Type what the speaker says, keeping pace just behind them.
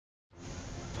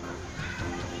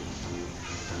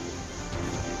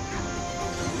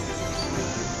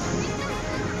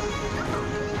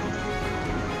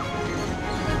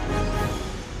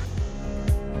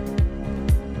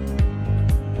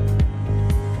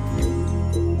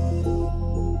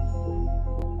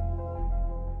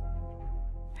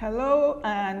Hello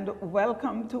and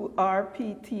welcome to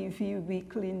RPTV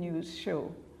Weekly News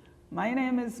Show. My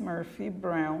name is Murphy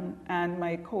Brown and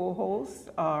my co-hosts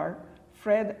are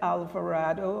Fred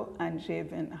Alvarado and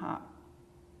Jabin Haque.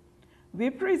 We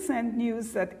present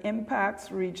news that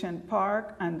impacts Regent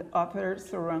Park and other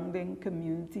surrounding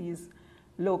communities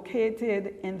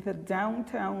located in the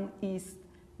downtown east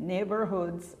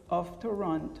neighborhoods of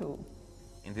Toronto.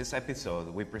 In this episode,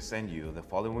 we present you the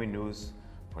following news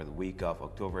for the week of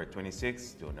October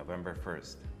 26th to November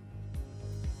 1st.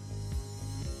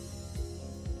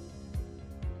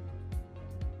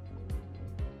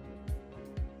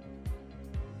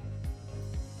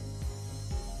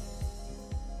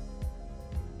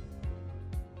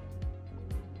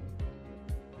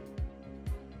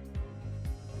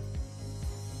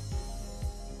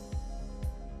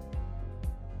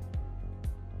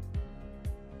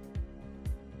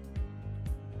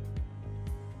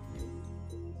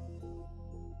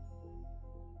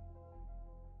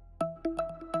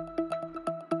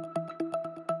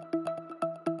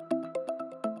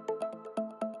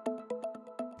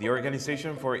 The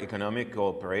Organization for Economic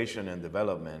Cooperation and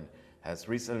Development has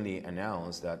recently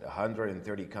announced that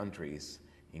 130 countries,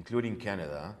 including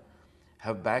Canada,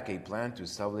 have backed a plan to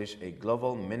establish a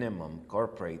global minimum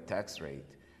corporate tax rate,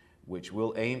 which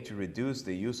will aim to reduce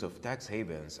the use of tax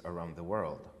havens around the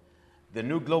world. The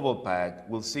new global pact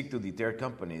will seek to deter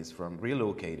companies from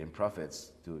relocating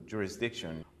profits to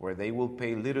jurisdictions where they will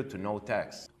pay little to no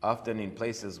tax, often in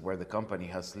places where the company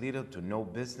has little to no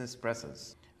business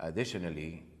presence.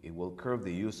 Additionally, it will curb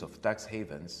the use of tax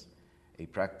havens, a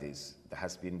practice that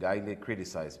has been widely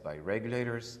criticized by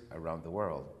regulators around the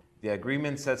world. The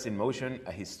agreement sets in motion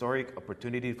a historic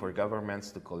opportunity for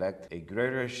governments to collect a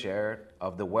greater share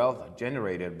of the wealth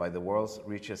generated by the world's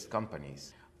richest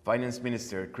companies. Finance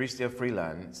Minister Chrystia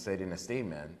Freeland said in a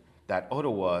statement that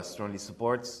Ottawa strongly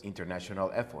supports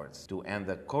international efforts to end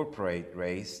the corporate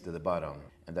race to the bottom,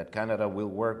 and that Canada will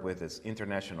work with its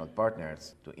international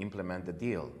partners to implement the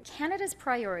deal. Canada's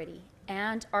priority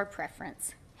and our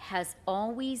preference has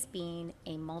always been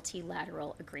a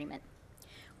multilateral agreement.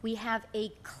 We have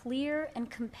a clear and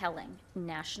compelling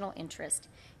national interest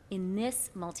in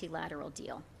this multilateral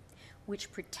deal, which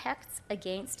protects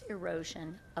against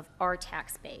erosion of our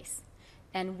tax base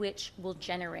and which will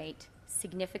generate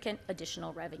significant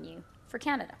additional revenue for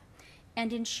Canada,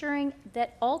 and ensuring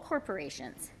that all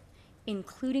corporations,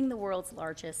 including the world's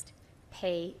largest,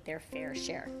 pay their fair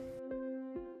share.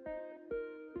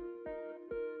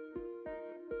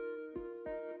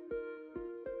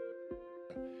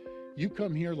 You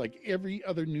come here like every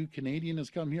other new Canadian has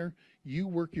come here, you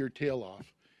work your tail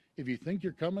off. If you think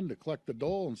you're coming to collect the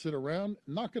dole and sit around,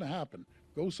 not going to happen.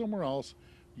 Go somewhere else.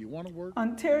 You want to work?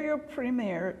 Ontario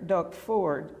Premier Doug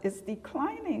Ford is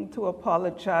declining to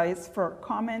apologize for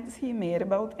comments he made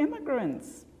about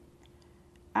immigrants.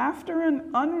 After an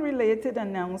unrelated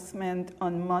announcement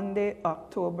on Monday,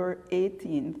 October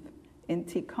 18th in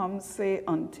Tecumseh,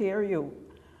 Ontario,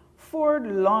 Ford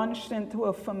launched into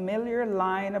a familiar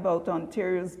line about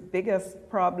Ontario's biggest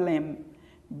problem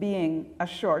being a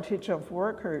shortage of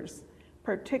workers,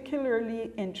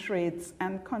 particularly in trades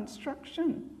and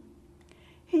construction.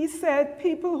 He said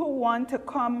people who want to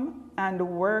come and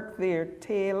work their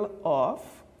tail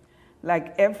off,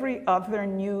 like every other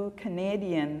new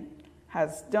Canadian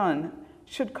has done,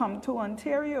 should come to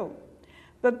Ontario.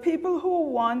 But people who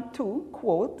want to,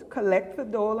 quote, collect the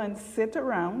dole and sit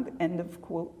around, end of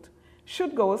quote,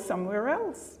 should go somewhere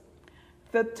else.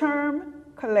 The term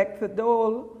collect the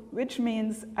dole, which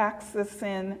means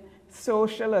accessing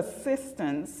social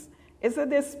assistance, is a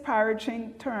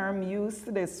disparaging term used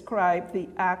to describe the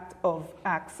act of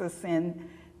accessing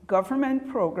government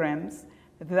programs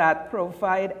that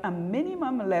provide a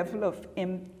minimum level of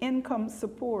income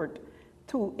support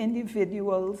to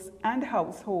individuals and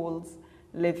households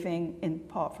living in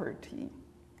poverty.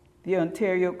 The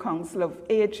Ontario Council of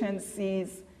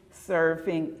Agencies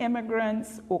Serving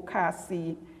Immigrants,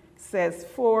 OCASI, says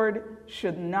Ford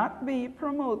should not be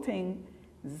promoting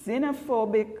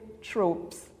xenophobic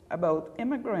tropes about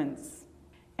immigrants.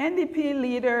 NDP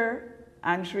leader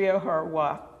Andrea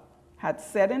Horwath had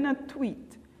said in a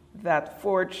tweet that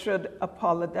Ford should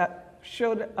apologize.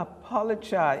 What the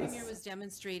Premier was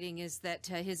demonstrating is that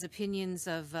his opinions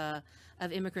of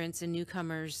immigrants and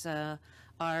newcomers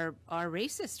are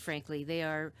racist. Frankly, they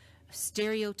are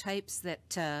stereotypes that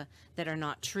are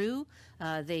not true.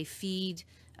 They feed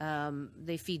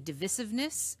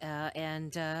divisiveness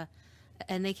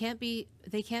and they can't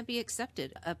be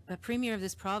accepted. A premier of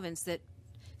this province that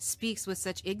speaks with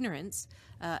such ignorance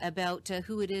about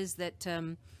who it is that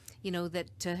that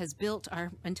has built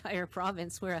our entire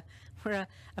province. We're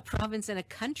a province and a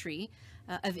country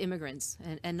of immigrants,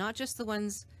 and not just the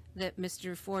ones that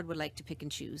Mr. Ford would like to pick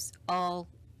and choose. All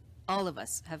of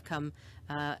us have come,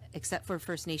 except for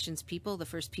First Nations people, the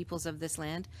first peoples of this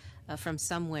land, from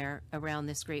somewhere around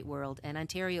this great world. And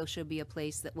Ontario should be a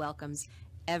place that welcomes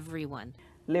everyone.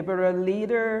 Liberal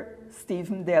leader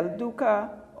Stephen Del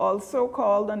Duca also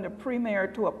called on the Premier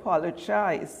to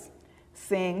apologize,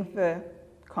 saying the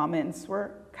comments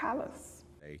were callous.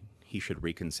 He should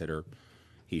reconsider.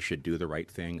 He should do the right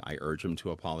thing. I urge him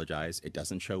to apologize. It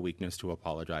doesn't show weakness to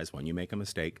apologize when you make a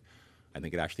mistake. I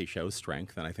think it actually shows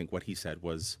strength, and I think what he said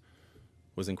was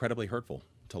incredibly hurtful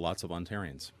to lots of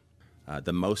Ontarians.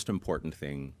 The most important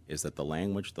thing is that the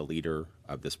language the leader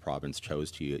of this province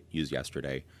chose to use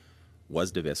yesterday was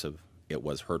divisive, it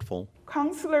was hurtful.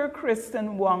 Councillor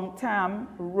Kristen Wong Tam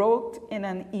wrote in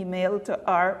an email to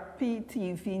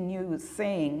RPTV News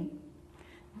saying,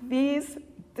 "These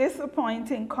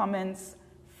disappointing comments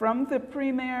from the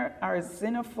Premier are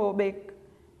xenophobic,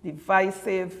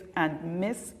 divisive, and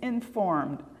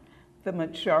misinformed. The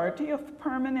majority of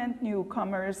permanent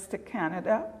newcomers to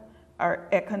Canada are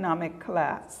economic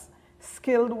class,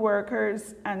 skilled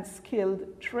workers, and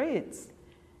skilled trades.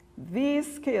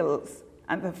 These skills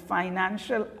and the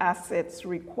financial assets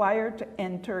required to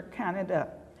enter Canada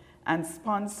and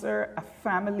sponsor a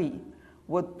family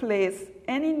would place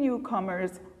any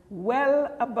newcomers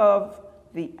well above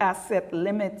the asset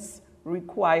limits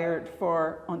required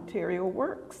for Ontario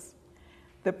Works.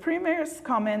 The Premier's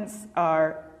comments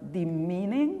are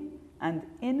demeaning and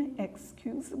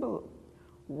inexcusable.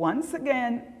 Once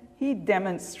again, he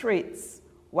demonstrates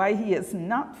why he is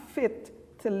not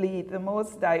fit to lead the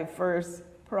most diverse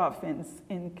province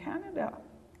in Canada."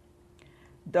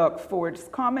 Doug Ford's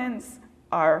comments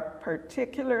are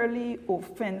particularly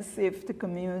offensive to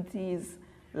communities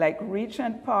like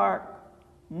Regent Park,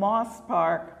 Moss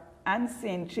Park, and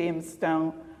St.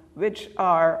 Jamestown, which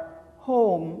are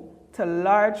home to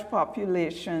large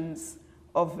populations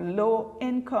of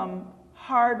low-income,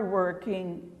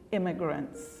 hard-working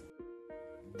immigrants.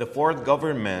 The Ford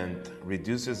government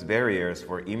reduces barriers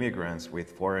for immigrants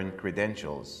with foreign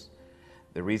credentials.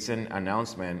 The recent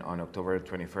announcement on October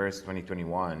 21,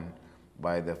 2021,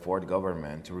 by the Ford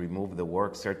government to remove the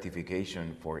work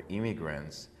certification for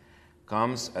immigrants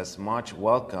comes as much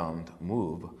welcomed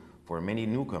move for many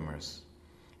newcomers,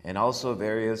 and also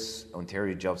various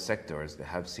Ontario job sectors that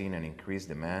have seen an increased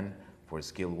demand for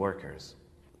skilled workers.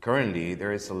 Currently,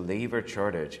 there is a labor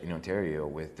shortage in Ontario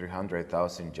with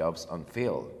 300,000 jobs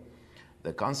unfilled.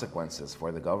 The consequences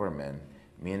for the government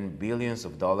mean billions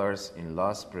of dollars in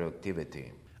lost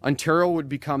productivity. Ontario would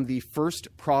become the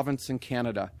first province in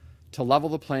Canada to level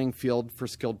the playing field for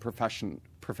skilled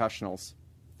professionals.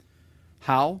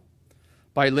 How?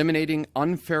 By eliminating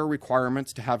unfair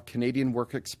requirements to have Canadian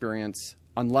work experience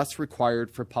unless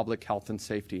required for public health and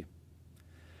safety.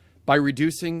 By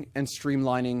reducing and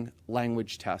streamlining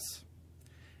language tests.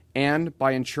 And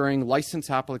by ensuring license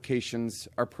applications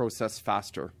are processed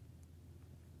faster.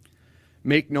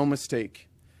 Make no mistake,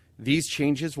 these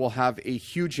changes will have a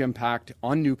huge impact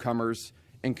on newcomers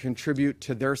and contribute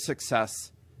to their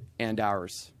success and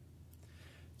ours.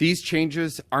 These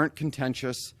changes aren't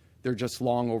contentious, they're just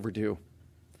long overdue.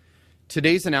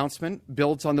 Today's announcement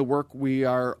builds on the work we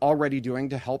are already doing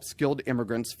to help skilled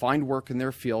immigrants find work in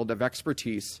their field of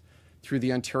expertise through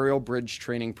the Ontario Bridge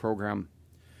Training Program.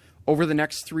 Over the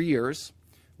next 3 years,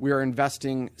 we are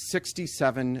investing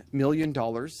 $67 million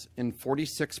in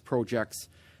 46 projects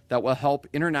that will help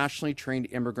internationally trained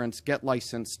immigrants get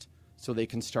licensed so they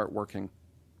can start working.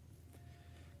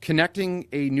 Connecting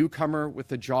a newcomer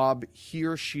with a job he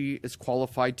or she is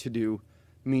qualified to do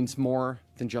means more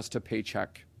than just a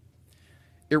paycheck.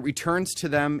 It returns to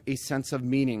them a sense of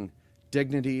meaning,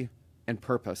 dignity, and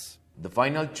purpose. The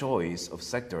final choice of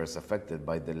sectors affected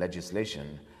by the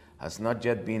legislation has not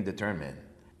yet been determined,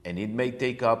 and it may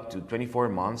take up to 24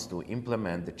 months to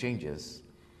implement the changes.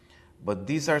 But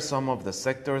these are some of the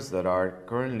sectors that are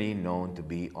currently known to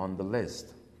be on the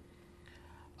list: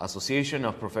 Association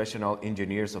of Professional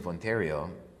Engineers of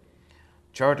Ontario,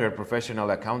 Chartered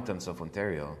Professional Accountants of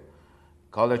Ontario,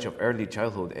 College of Early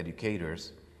Childhood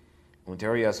Educators,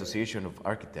 Ontario Association of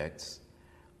Architects,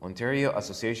 Ontario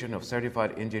Association of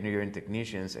Certified Engineering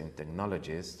Technicians and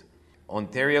Technologists,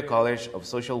 Ontario College of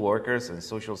Social Workers and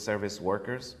Social Service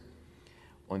Workers,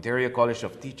 Ontario College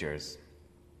of Teachers.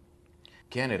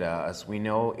 Canada, as we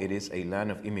know, it is a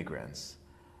land of immigrants,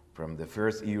 from the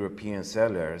first European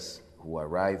settlers who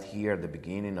arrived here at the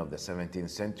beginning of the 17th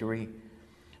century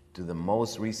to the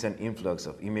most recent influx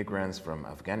of immigrants from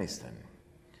Afghanistan.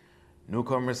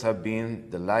 Newcomers have been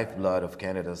the lifeblood of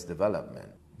Canada's development.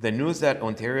 The news that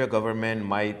Ontario government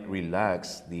might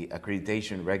relax the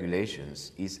accreditation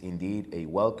regulations is indeed a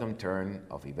welcome turn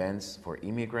of events for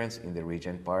immigrants in the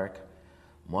Regent Park,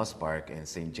 Moss Park, and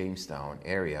St. Jamestown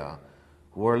area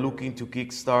who are looking to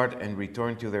kickstart and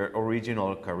return to their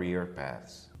original career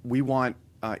paths. We want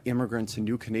immigrants and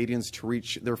new Canadians to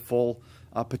reach their full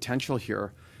potential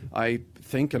here. I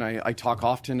think, and I talk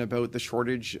often about the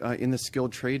shortage in the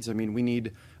skilled trades. I mean, we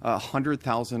need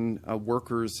 100,000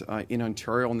 workers in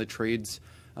Ontario in the trades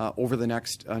over the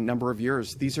next number of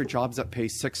years. These are jobs that pay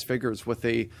six figures with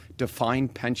a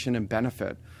defined pension and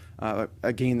benefit.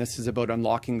 Again, this is about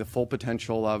unlocking the full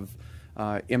potential of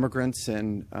immigrants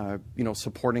and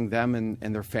supporting them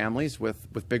and their families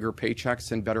with bigger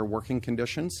paychecks and better working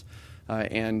conditions.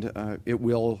 And it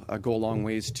will go a long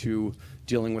ways to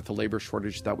dealing with the labor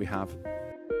shortage that we have.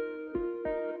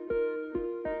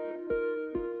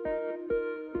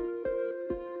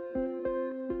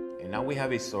 And now we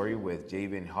have a story with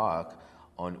Jabin Haque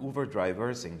on Uber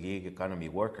drivers and gig economy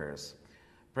workers,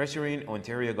 pressuring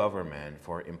Ontario government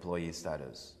for employee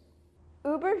status.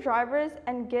 Uber drivers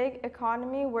and gig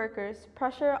economy workers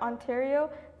pressure Ontario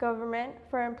government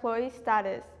for employee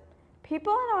status.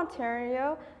 People in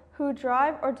Ontario who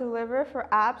drive or deliver for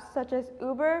apps such as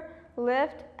Uber,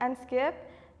 Lyft, and Skip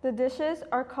the Dishes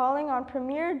are calling on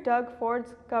Premier Doug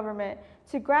Ford's government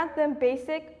to grant them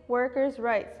basic workers'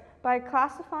 rights by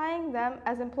classifying them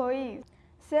as employees.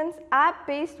 Since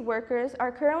app-based workers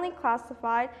are currently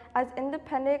classified as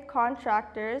independent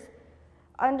contractors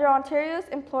under Ontario's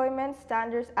Employment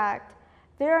Standards Act,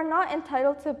 they are not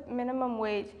entitled to minimum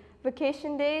wage,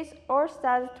 vacation days, or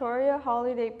statutory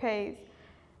holiday pays.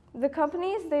 The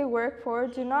companies they work for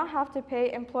do not have to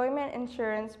pay employment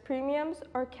insurance premiums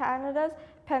or Canada's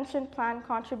pension plan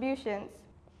contributions.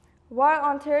 While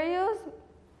Ontario's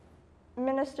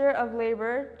Minister of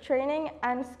Labour, Training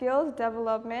and Skills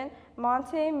Development,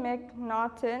 Monte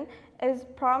McNaughton, is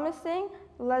promising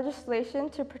legislation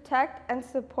to protect and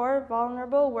support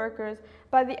vulnerable workers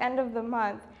by the end of the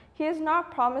month, he is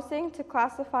not promising to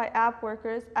classify app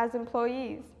workers as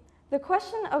employees. The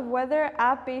question of whether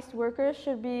app-based workers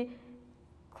should be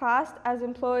classed as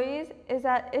employees is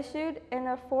at issue in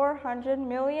a $400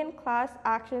 million class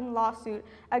action lawsuit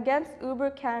against Uber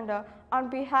Canada on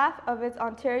behalf of its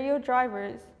Ontario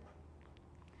drivers.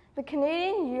 The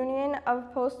Canadian Union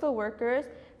of Postal Workers,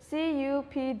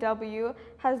 CUPW,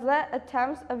 has led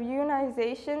attempts of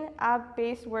unionization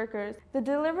app-based workers. The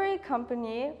delivery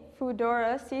company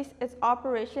Foodora ceased its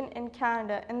operation in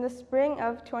Canada in the spring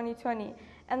of 2020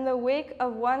 in the wake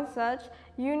of one such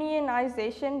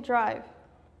unionization drive.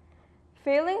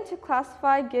 Failing to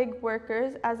classify gig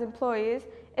workers as employees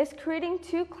is creating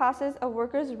two classes of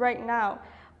workers right now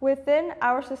within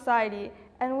our society,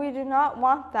 and we do not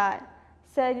want that,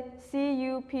 said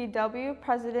CUPW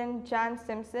President Jan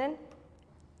Simpson.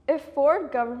 If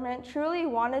Ford government truly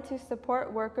wanted to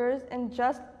support workers in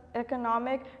just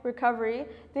economic recovery,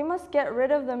 they must get rid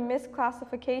of the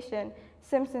misclassification,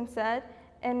 Simpson said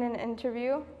in an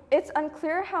interview. It's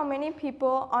unclear how many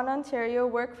people on Ontario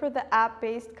work for the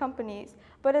app-based companies,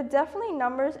 but it definitely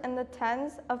numbers in the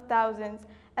tens of thousands,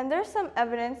 and there's some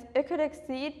evidence it could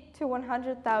exceed to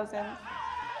 100,000.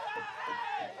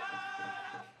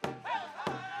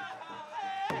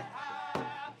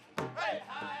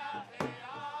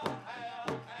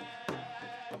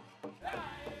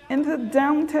 In the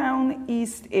downtown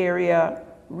east area,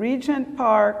 Regent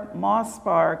Park, Moss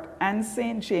Park, and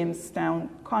St. Jamestown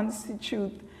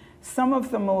constitute some of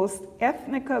the most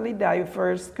ethnically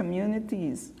diverse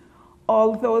communities,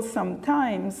 although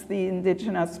sometimes the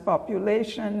Indigenous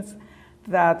populations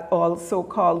that also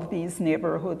call these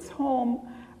neighborhoods home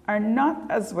are not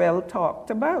as well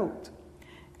talked about.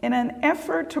 In an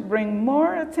effort to bring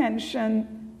more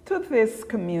attention to this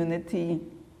community,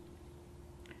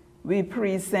 we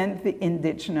present the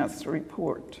Indigenous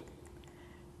Report.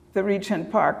 The Regent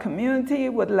Park community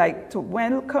would like to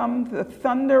welcome the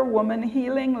Thunder Woman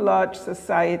Healing Lodge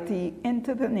Society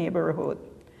into the neighborhood.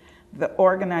 The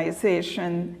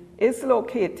organization is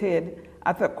located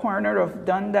at the corner of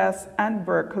Dundas and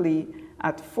Berkeley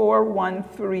at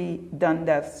 413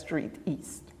 Dundas Street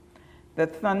East. The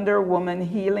Thunder Woman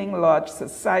Healing Lodge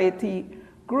Society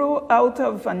grew out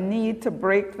of a need to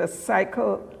break the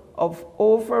cycle of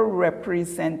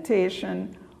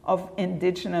overrepresentation of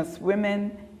Indigenous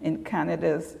women in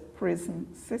Canada's prison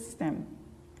system.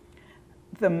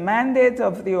 The mandate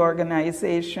of the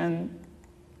organization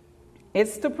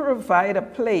is to provide a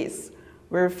place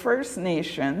where First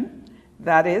Nation,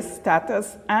 that is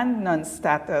status and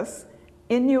non-status,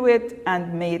 Inuit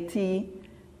and Métis,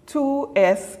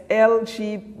 2S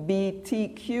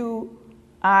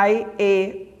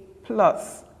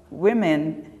LGBTQIA+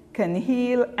 women can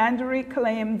heal and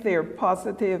reclaim their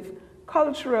positive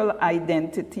cultural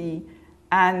identity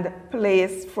and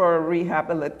place for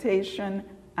rehabilitation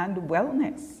and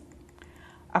wellness.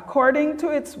 According to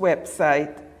its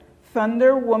website,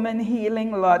 Thunder Woman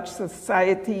Healing Lodge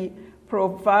Society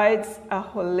provides a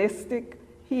holistic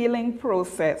healing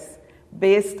process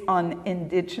based on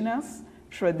Indigenous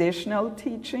traditional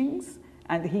teachings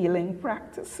and healing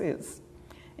practices.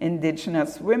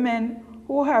 Indigenous women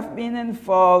who have been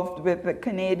involved with the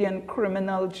Canadian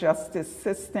criminal justice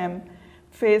system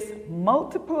face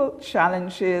multiple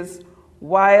challenges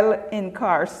while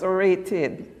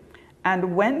incarcerated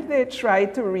and when they try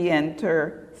to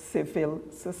re-enter civil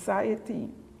society.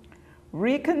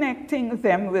 Reconnecting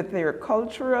them with their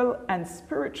cultural and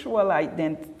spiritual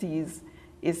identities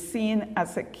is seen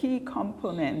as a key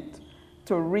component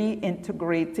to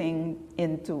reintegrating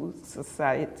into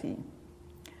society.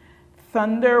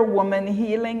 Thunder Woman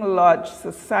Healing Lodge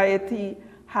Society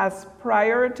has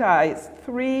prioritized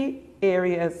 3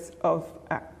 areas of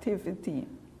activity: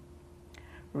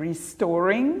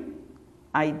 restoring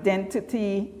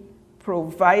identity,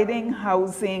 providing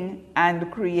housing,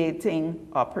 and creating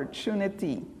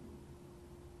opportunity.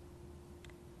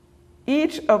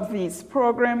 Each of these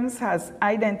programs has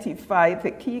identified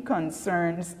the key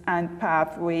concerns and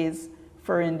pathways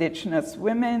for Indigenous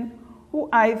women who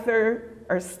either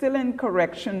are still in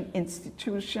correction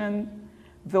institution,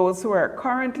 those who are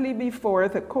currently before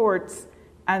the courts,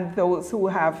 and those who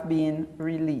have been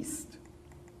released.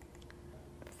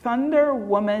 Thunder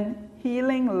Woman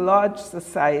Healing Lodge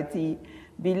Society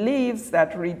believes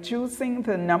that reducing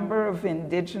the number of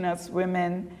Indigenous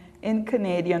women in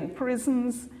Canadian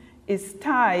prisons is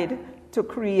tied to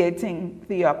creating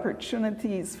the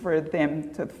opportunities for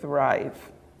them to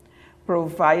thrive,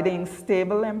 providing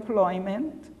stable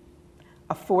employment,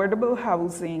 affordable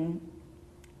housing,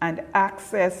 and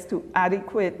access to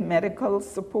adequate medical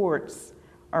supports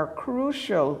are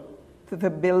crucial to the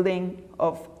building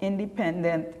of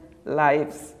independent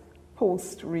lives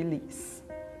post-release.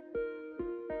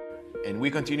 And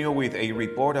we continue with a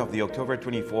report of the October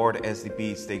 24th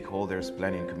SDP Stakeholders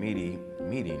Planning Committee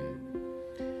meeting.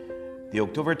 The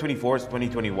October 24th,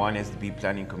 2021 SDP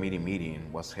Planning Committee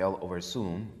meeting was held over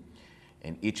Zoom,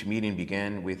 and each meeting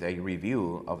began with a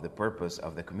review of the purpose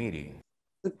of the committee.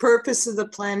 The purpose of the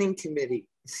Planning Committee.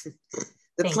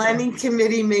 The Planning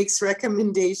Committee makes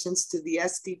recommendations to the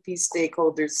SDP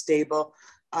Stakeholders Table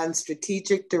on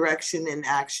strategic direction and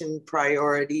action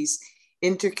priorities,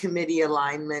 intercommittee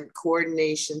alignment,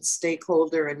 coordination,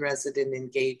 stakeholder and resident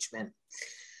engagement,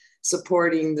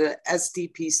 supporting the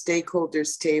SDP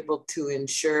Stakeholders Table to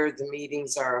ensure the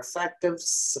meetings are effective,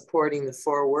 supporting the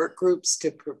 4 work groups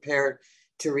to prepare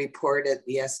to report at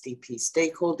the SDP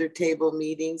Stakeholder Table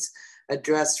meetings,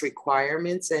 address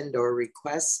requirements and/or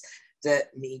requests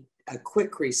that need a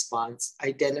quick response,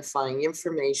 identifying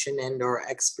information and/or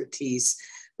expertise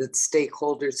that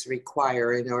stakeholders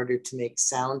require in order to make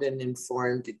sound and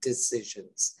informed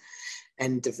decisions,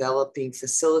 and developing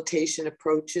facilitation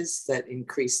approaches that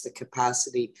increase the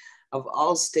capacity of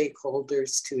all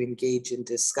stakeholders to engage in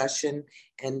discussion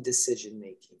and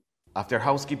decision-making. After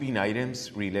housekeeping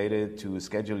items related to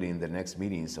scheduling the next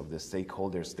meetings of the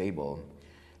Stakeholders Table,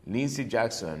 Lindsay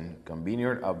Jackson,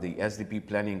 convener of the SDP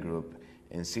Planning Group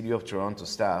and City of Toronto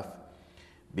staff,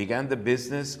 began the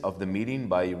business of the meeting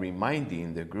by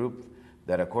reminding the group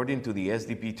that according to the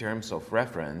SDP terms of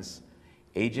reference,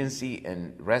 agency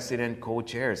and resident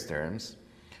co-chairs terms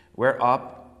were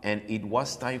up, and it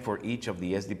was time for each of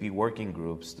the SDP working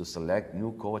groups to select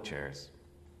new co-chairs.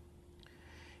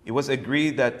 It was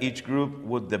agreed that each group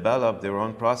would develop their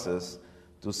own process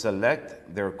to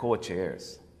select their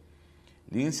co-chairs.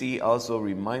 Lindsay also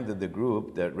reminded the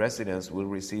group that residents will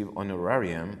receive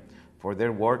honorarium for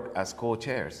their work as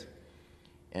co-chairs,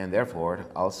 and therefore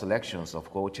all selections of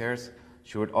co-chairs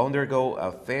should undergo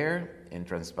a fair and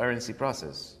transparency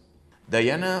process.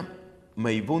 Diana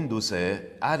Maivunduse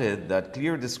added that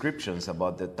clear descriptions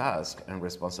about the tasks and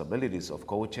responsibilities of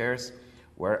co-chairs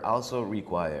were also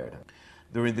required.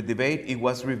 During the debate, it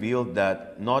was revealed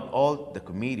that not all the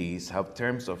committees have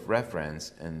terms of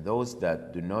reference, and those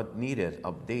that do not need it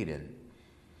updated.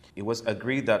 It was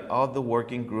agreed that all the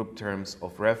working group terms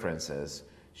of references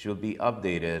should be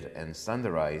updated and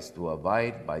standardized to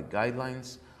abide by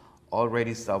guidelines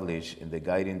already established in the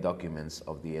guiding documents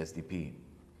of the SDP.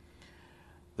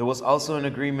 There was also an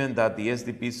agreement that the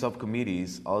SDP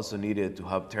subcommittees also needed to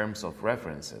have terms of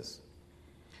references.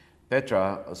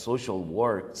 Petra, a social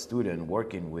work student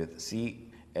working with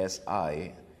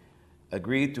CSI,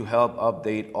 agreed to help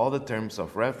update all the terms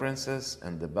of references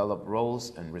and develop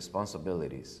roles and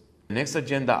responsibilities. The next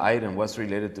agenda item was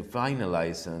related to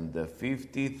finalizing the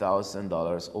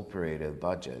 $50,000 operated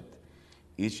budget.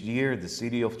 Each year, the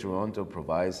City of Toronto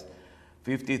provides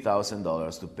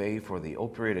 $50,000 to pay for the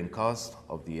operating cost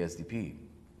of the SDP.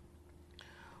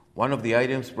 One of the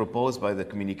items proposed by the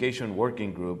Communication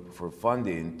Working Group for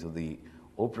funding to the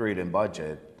operating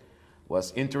budget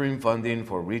was interim funding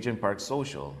for Regent Park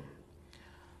Social.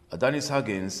 Adonis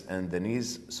Huggins and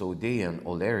Denise Soudean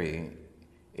O'Leary,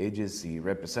 agency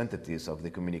representatives of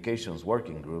the Communications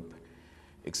Working Group,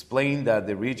 explained that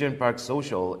the Regent Park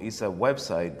Social is a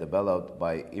website developed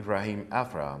by Ibrahim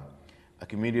Afra, a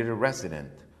community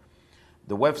resident.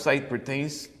 The website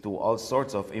pertains to all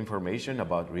sorts of information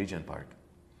about Regent Park.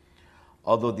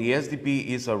 Although the SDP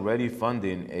is already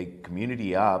funding a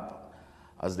community app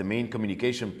as the main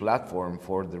communication platform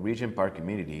for the Regent Park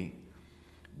community,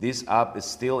 this app is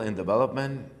still in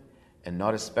development and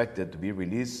not expected to be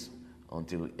released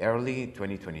until early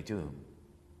 2022.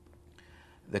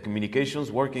 The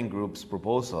Communications Working Group's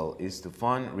proposal is to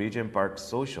fund Regent Park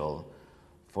Social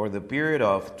for the period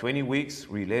of 20 weeks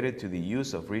related to the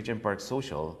use of Regent Park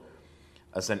Social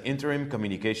as an interim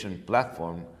communication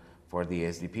platform for the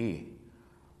SDP,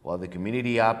 while the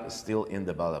community app is still in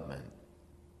development.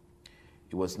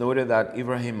 It was noted that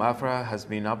Ibrahim Afra has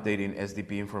been updating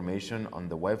SDP information on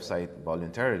the website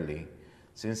voluntarily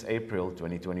since April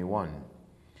 2021.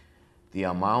 The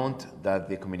amount that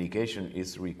the communication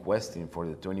is requesting for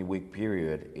the 20-week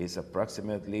period is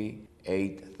approximately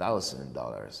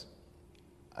 $8,000.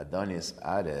 Adonis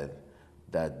added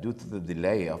that due to the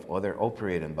delay of other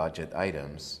operating budget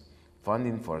items,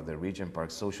 funding for the Regent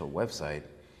Park Social website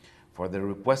for the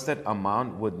requested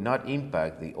amount would not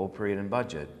impact the operating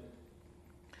budget.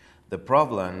 The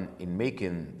problem in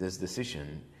making this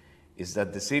decision is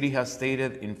that the city has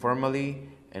stated informally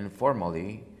and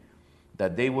formally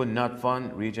that they would not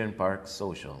fund Regent Park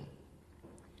Social.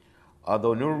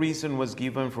 Although no reason was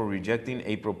given for rejecting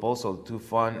a proposal to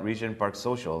fund Regent Park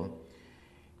Social,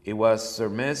 it was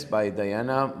surmised by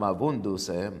Diana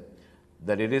Mabunduse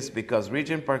that it is because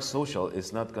Regent Park Social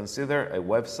is not considered a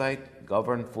website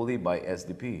governed fully by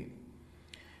SDP.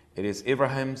 It is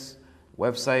Ibrahim's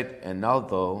website, and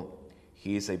although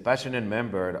he is a passionate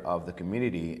member of the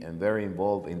community and very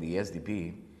involved in the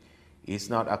SDP, he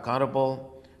is not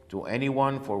accountable to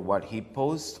anyone for what he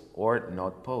posts or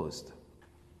not posts.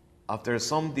 After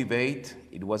some debate,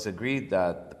 it was agreed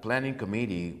that the Planning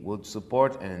Committee would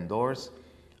support and endorse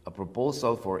a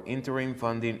proposal for interim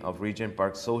funding of Regent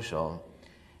Park Social,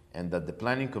 and that the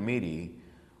Planning Committee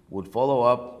would follow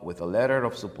up with a letter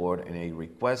of support and a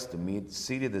request to meet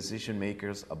city decision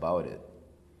makers about it.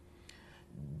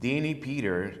 Deanie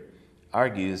Peter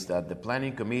argues that the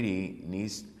Planning Committee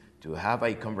needs to have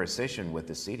a conversation with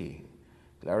the city,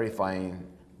 clarifying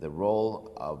the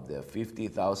role of the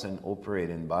 $50,000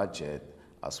 operating budget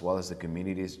as well as the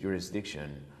community's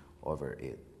jurisdiction over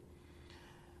it.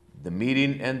 The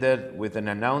meeting ended with an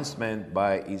announcement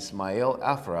by Ismail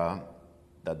Afra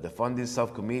that the funding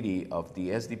subcommittee of the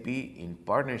SDP, in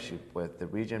partnership with the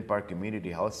Regent Park Community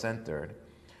Health Center,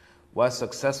 was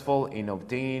successful in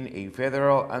obtaining a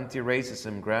federal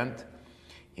anti-racism grant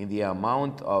in the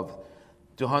amount of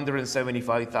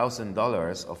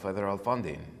 $275,000 of federal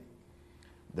funding.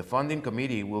 The funding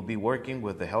committee will be working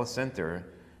with the health center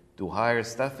to hire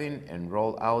staffing and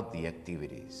roll out the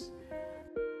activities.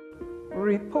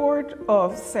 Report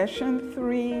of Session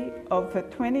 3 of the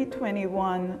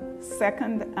 2021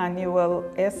 Second Annual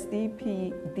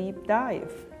SDP Deep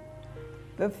Dive.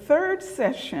 The third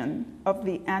session of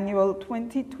the annual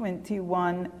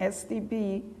 2021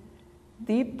 SDP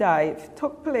Deep Dive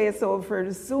took place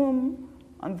over Zoom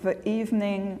on the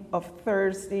evening of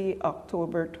Thursday,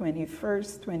 October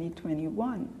 21st,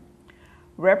 2021.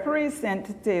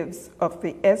 Representatives of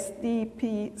the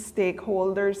SDP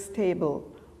Stakeholders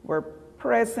Table were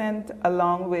present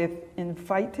along with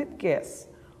invited guests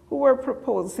who were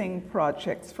proposing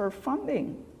projects for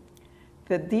funding.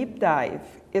 The deep dive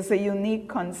is a unique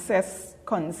consensus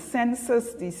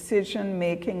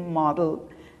decision-making model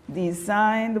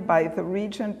designed by the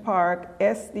Regent Park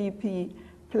SDP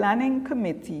Planning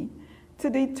Committee to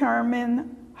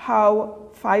determine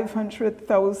how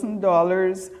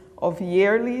 $500,000 of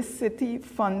yearly city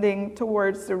funding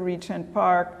towards the Regent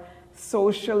Park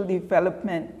Social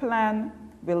Development Plan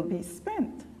will be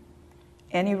spent.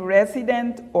 Any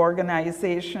resident,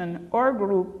 organization, or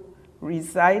group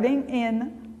residing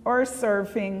in or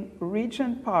serving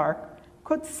Regent Park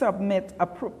could submit a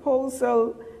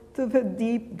proposal to the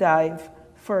deep dive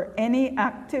for any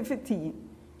activity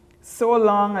so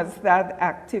long as that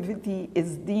activity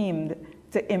is deemed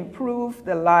to improve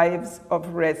the lives of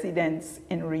residents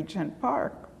in Regent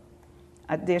Park.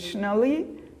 Additionally,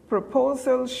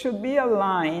 proposals should be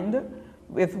aligned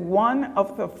with one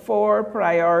of the 4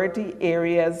 priority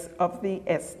areas of the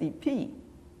SDP: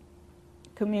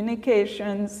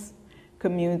 communications,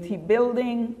 community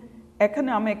building,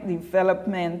 economic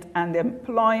development and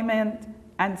employment,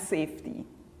 and safety.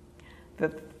 The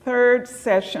 3rd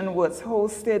session was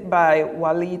hosted by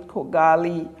Walid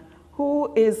Kogali,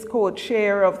 who is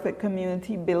co-chair of the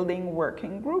Community Building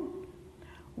Working Group.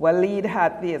 Walid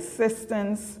had the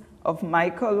assistance of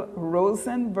Michael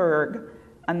Rosenberg,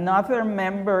 another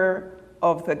member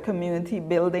of the Community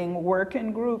Building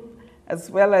Working Group,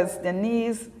 as well as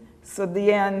Denise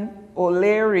Sudian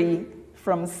O'Leary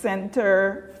from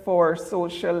Center for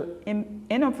Social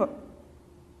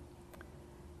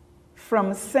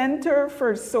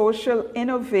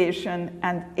Innovation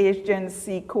and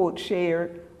agency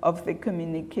co-chair of the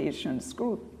Communications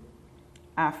Group.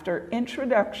 After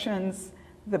introductions,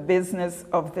 the business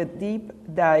of the deep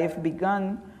dive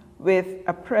began with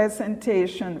a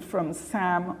presentation from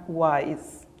Sam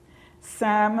Wise.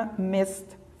 Sam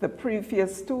missed the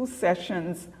previous 2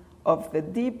 sessions of the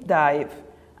deep dive,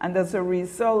 and as a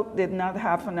result did not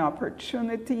have an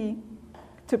opportunity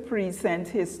to present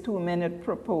his 2-minute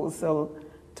proposal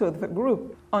to the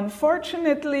group.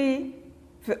 Unfortunately,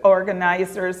 the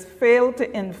organizers failed to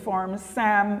inform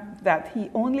Sam that he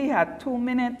only had 2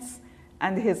 minutes,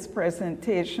 and his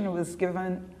presentation was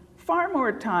given far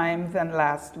more time than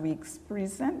last week's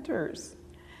presenters.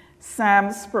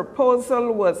 Sam's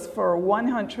proposal was for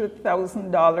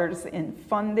 $100,000 in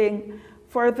funding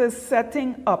for the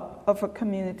setting up of a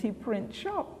community print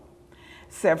shop.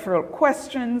 Several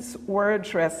questions were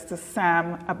addressed to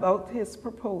Sam about his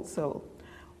proposal.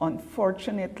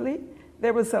 Unfortunately,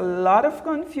 there was a lot of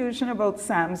confusion about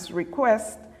Sam's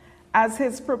request, as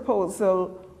his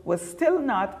proposal was still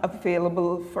not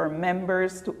available for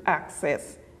members to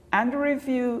access and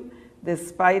review,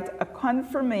 despite a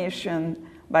confirmation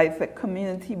by the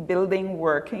Community Building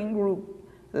Working Group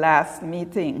last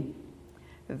meeting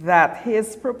that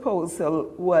his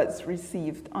proposal was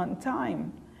received on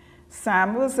time.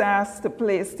 Sam was asked to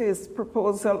place his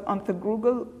proposal on the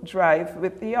Google Drive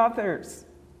with the others.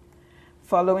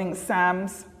 Following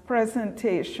Sam's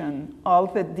presentation, all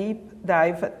the deep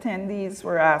dive attendees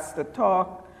were asked to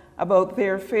talk about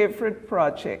their favorite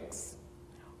projects,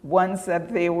 ones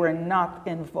that they were not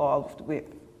involved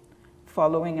with.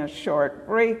 Following a short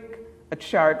break, a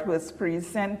chart was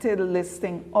presented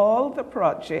listing all the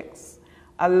projects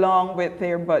along with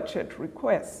their budget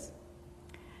requests.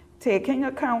 Taking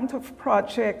account of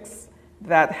projects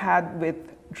that had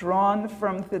withdrawn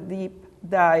from the deep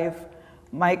dive,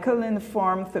 Michael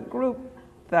informed the group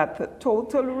that the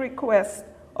total request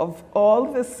of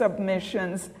all the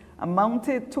submissions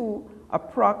amounted to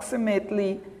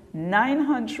approximately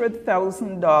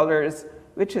 $900,000,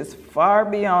 which is far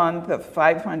beyond the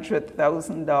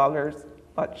 $500,000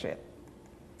 budget.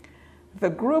 The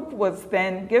group was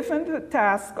then given the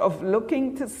task of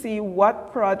looking to see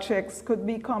what projects could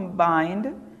be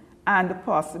combined and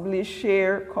possibly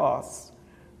share costs,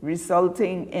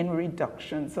 resulting in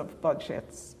reductions of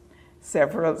budgets.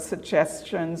 Several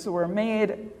suggestions were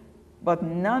made, but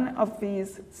none of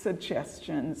these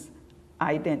suggestions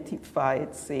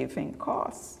identified saving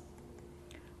costs.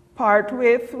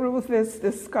 Partway through this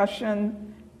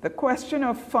discussion, the question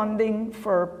of funding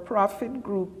for profit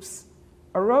groups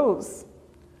arose.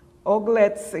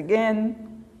 Oglets,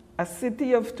 again, a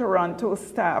City of Toronto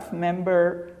staff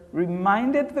member,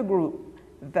 reminded the group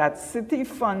that city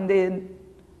funding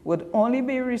would only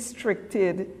be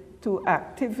restricted to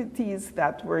activities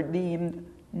that were deemed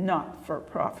not for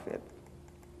profit.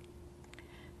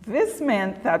 This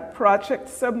meant that project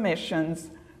submissions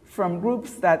from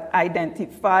groups that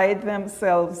identified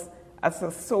themselves as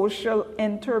a social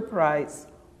enterprise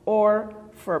or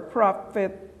for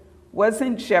profit was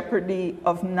in jeopardy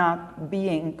of not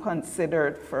being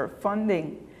considered for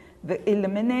funding. The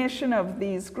elimination of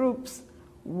these groups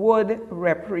would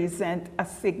represent a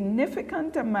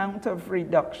significant amount of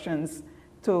reductions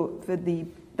to the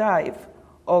deep dive.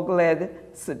 Ogled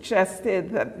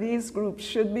suggested that these groups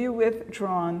should be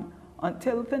withdrawn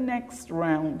until the next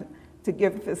round to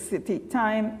give the city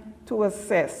time to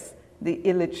assess the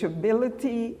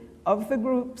eligibility of the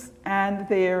groups and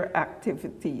their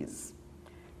activities.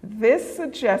 This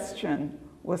suggestion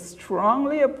was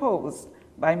strongly opposed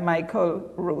by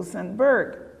Michael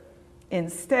Rosenberg.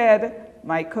 Instead,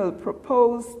 Michael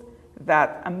proposed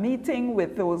that a meeting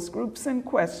with those groups in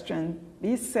question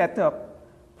be set up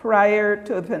prior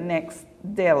to the next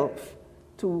delve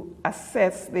to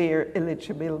assess their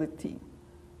eligibility.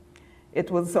 It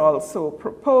was also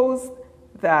proposed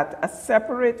that a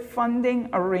separate funding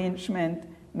arrangement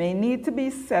may need to be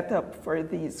set up for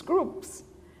these groups.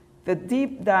 The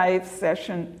deep dive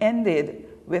session ended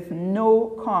with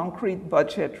no concrete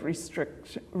budget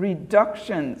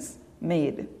reductions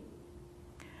made.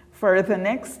 For the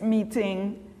next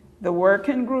meeting, the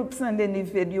working groups and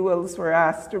individuals were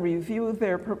asked to review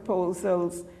their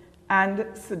proposals and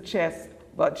suggest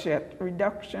budget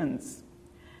reductions.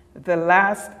 The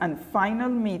last and final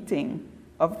meeting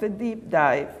of the deep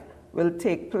dive will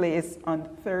take place on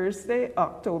Thursday,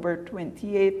 October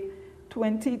 28,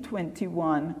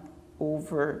 2021,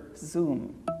 over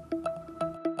Zoom.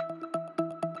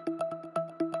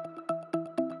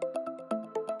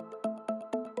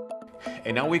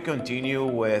 And now we continue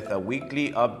with a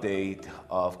weekly update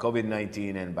of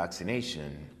COVID-19 and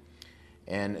vaccination.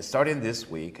 And starting this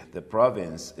week, the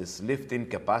province is lifting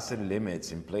capacity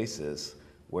limits in places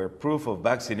where proof of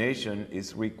vaccination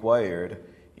is required,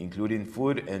 including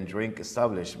food and drink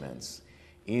establishments,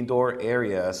 indoor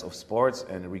areas of sports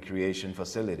and recreation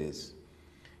facilities,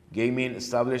 gaming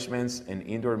establishments, and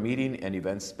indoor meeting and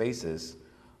event spaces,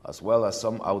 as well as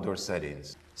some outdoor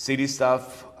settings. City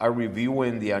staff are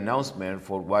reviewing the announcement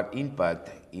for what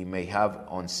impact it may have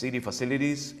on city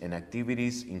facilities and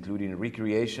activities, including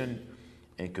recreation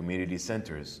and community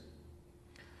centers.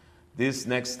 This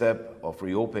next step of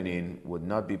reopening would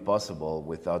not be possible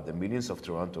without the millions of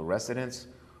Toronto residents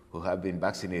who have been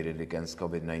vaccinated against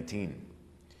COVID-19.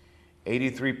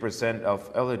 83% of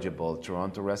eligible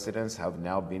Toronto residents have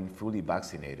now been fully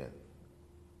vaccinated.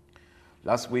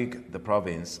 Last week, the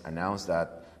province announced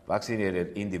that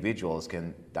vaccinated individuals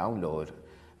can download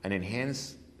an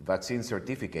enhanced vaccine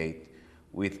certificate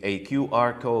with a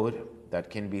QR code that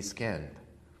can be scanned.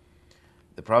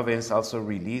 The province also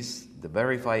released the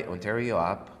Verify Ontario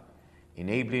app,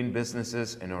 enabling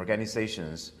businesses and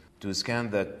organizations to scan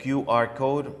the QR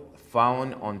code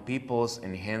found on people's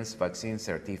enhanced vaccine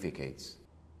certificates.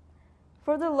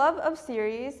 For the Love of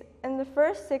series, in the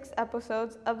first 6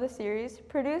 episodes of the series,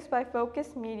 produced by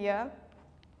Focus Media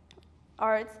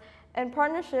Arts in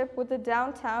partnership with the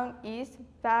Downtown East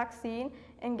Vaccine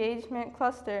Engagement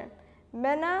Cluster,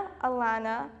 Mena,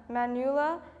 Alana,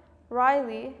 Manula,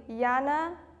 Riley,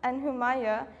 Yana, and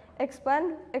Humaya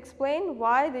explain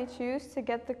why they choose to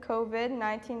get the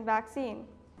COVID-19 vaccine.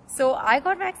 So I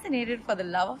got vaccinated for the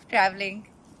love of traveling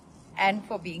and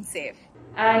for being safe.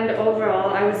 And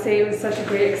overall, I would say it was such a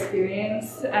great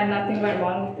experience and nothing went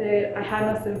wrong with it. I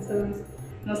had no symptoms,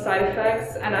 no side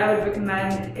effects, and I would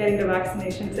recommend getting the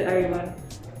vaccination to everyone.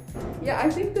 Yeah, I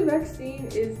think the vaccine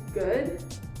is good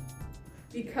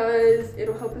because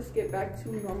it'll help us get back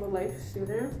to normal life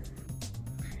sooner.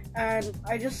 And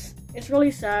it's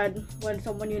really sad when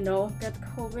someone you know gets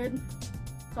COVID.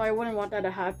 So I wouldn't want that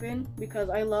to happen because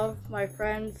I love my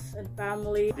friends and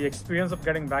family. The experience of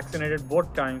getting vaccinated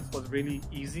both times was really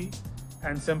easy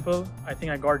and simple. I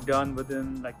think I got done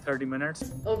within like 30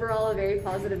 minutes. Overall, a very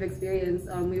positive experience.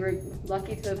 We were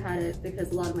lucky to have had it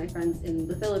because a lot of my friends in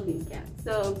the Philippines can't.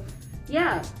 So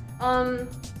yeah,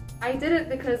 I did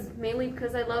it mainly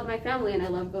because I love my family and I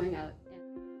love going out.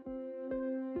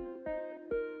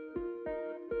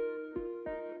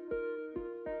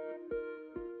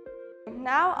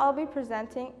 Now I'll be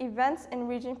presenting events in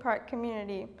Regent Park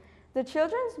community. The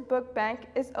Children's Book Bank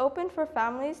is open for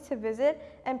families to visit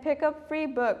and pick up free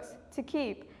books to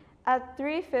keep at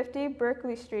 350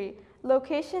 Berkeley Street,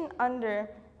 location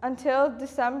until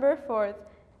December 4th.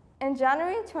 In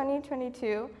January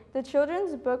 2022, the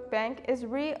Children's Book Bank is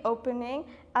reopening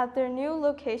at their new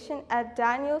location at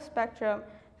Daniel Spectrum,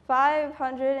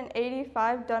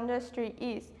 585 Dundas Street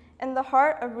East, in the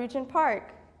heart of Regent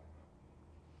Park.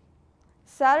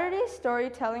 Saturday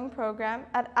storytelling program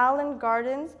at Allen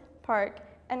Gardens Park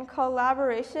in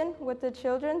collaboration with the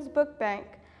Children's Book Bank,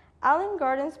 Allen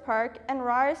Gardens Park, and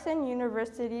Ryerson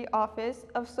University Office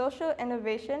of Social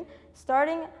Innovation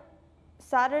starting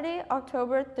Saturday,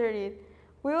 October 30th.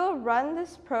 We will run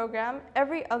this program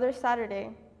every other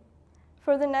Saturday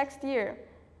for the next year.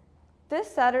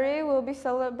 This Saturday we'll be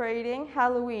celebrating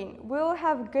Halloween. We will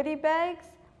have goodie bags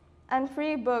and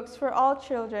free books for all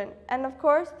children, and of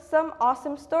course, some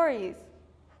awesome stories.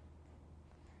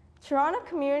 Toronto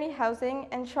Community Housing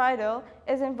and Tridel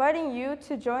is inviting you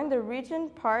to join the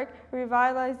Regent Park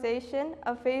revitalization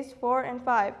of Phase 4 and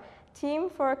 5 team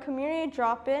for a community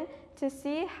drop-in to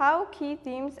see how key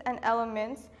themes and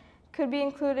elements could be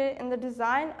included in the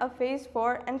design of Phase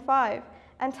 4 and 5,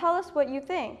 and tell us what you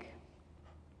think.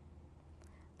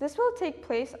 This will take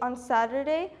place on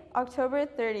Saturday, October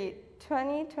 30th,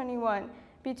 2021.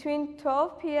 between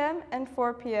 12 p.m. and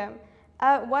 4 p.m.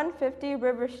 at 150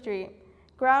 River Street.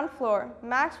 Ground floor.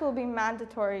 Masks will be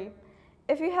mandatory.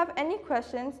 If you have any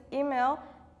questions, email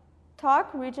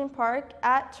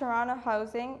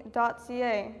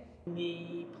talkregentpark@torontohousing.ca.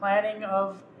 The planning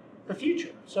of the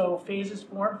future. So phases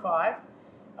 4 and 5,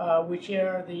 which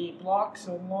are the blocks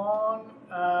along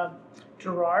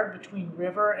Gerrard between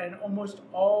River and almost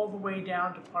all the way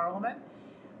down to Parliament.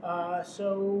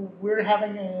 So we're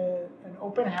having an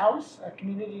open house, a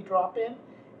community drop-in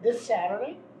this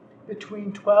Saturday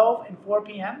between 12 and 4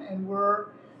 p.m. And we're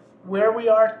where we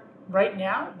are right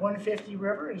now. 150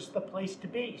 River is the place to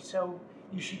be. So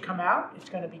you should come out. It's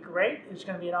going to be great. It's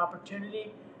going to be an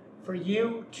opportunity for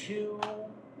you to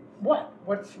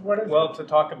to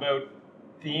talk about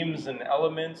themes and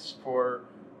elements for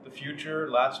the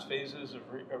future last phases of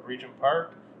Regent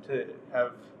Park, to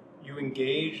have you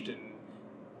engaged and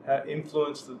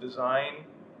influence the design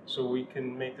so we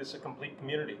can make this a complete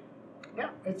community.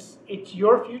 Yeah, it's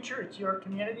your future, it's your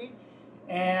community,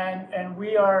 and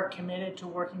we are committed to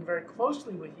working very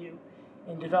closely with you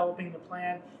in developing the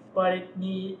plan, but it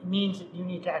means that you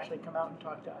need to actually come out and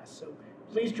talk to us. So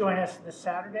please join us this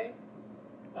Saturday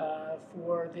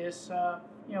for this,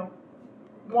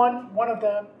 one of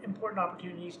the important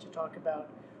opportunities to talk about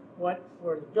where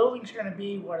the buildings are going to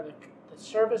be, what are the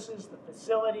services, the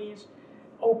facilities,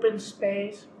 open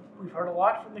space. We've heard a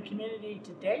lot from the community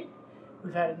to date.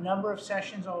 We've had a number of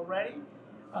sessions already.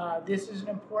 This is an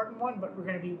important one, but we're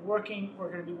going to be working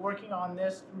on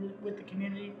this with the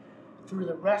community through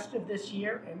the rest of this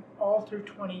year and all through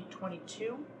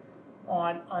 2022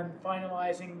 on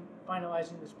finalizing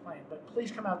this plan. But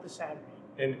please come out this Saturday.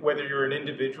 And whether you're an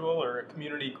individual or a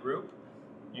community group,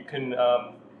 you can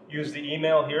use the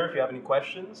email here if you have any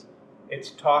questions. It's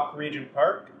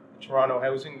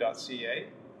talkregentpark@torontohousing.ca.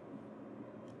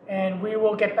 And we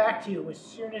will get back to you as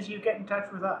soon as you get in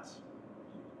touch with us.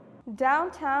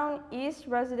 Downtown East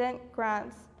resident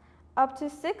grants. Up to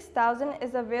 $6,000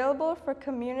 is available for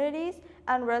communities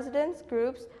and residents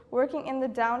groups working in the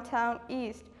Downtown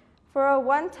East for a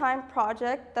one-time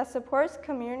project that supports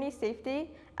community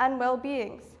safety and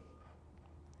well-being.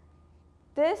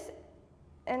 This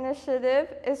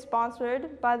initiative is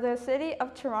sponsored by the City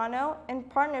of Toronto in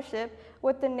partnership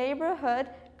with the neighborhood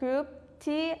group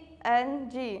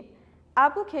TNG.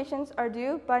 Applications are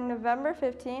due by November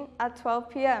 15 at 12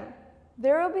 p.m.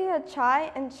 There will be a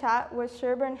chai and chat with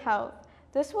Jabin Haque.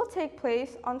 This will take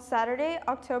place on Saturday,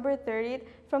 October 30th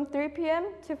from 3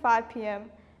 p.m. to 5 p.m.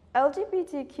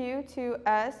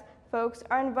 LGBTQ2S folks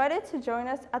are invited to join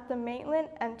us at the Maitland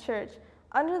and Church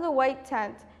under the white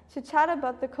tent to chat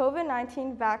about the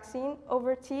COVID-19 vaccine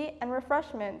over tea and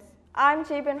refreshments. I'm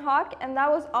Jabin Haque, and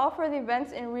that was all for the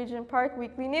events in Regent Park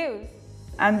Weekly News.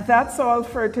 And that's all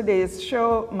for today's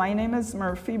show. My name is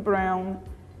Murphy Brown,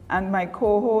 and my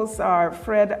co-hosts are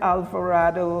Fred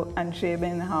Alvarado and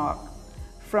Jabin Haque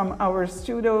from our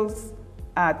studios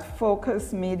at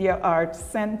Focus Media Arts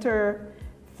Center.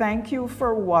 Thank you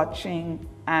for watching,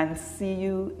 and see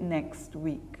you next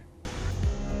week.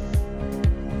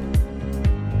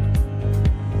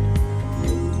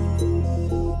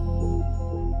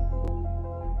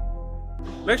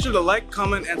 Make sure to like,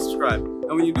 comment, and subscribe.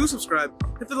 And when you do subscribe,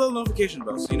 hit the little notification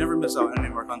bell so you never miss out on any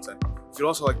of our content. If you'd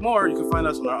also like more, you can find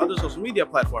us on our other social media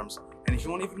platforms. And if you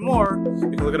want even more,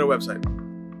 you can look at our website.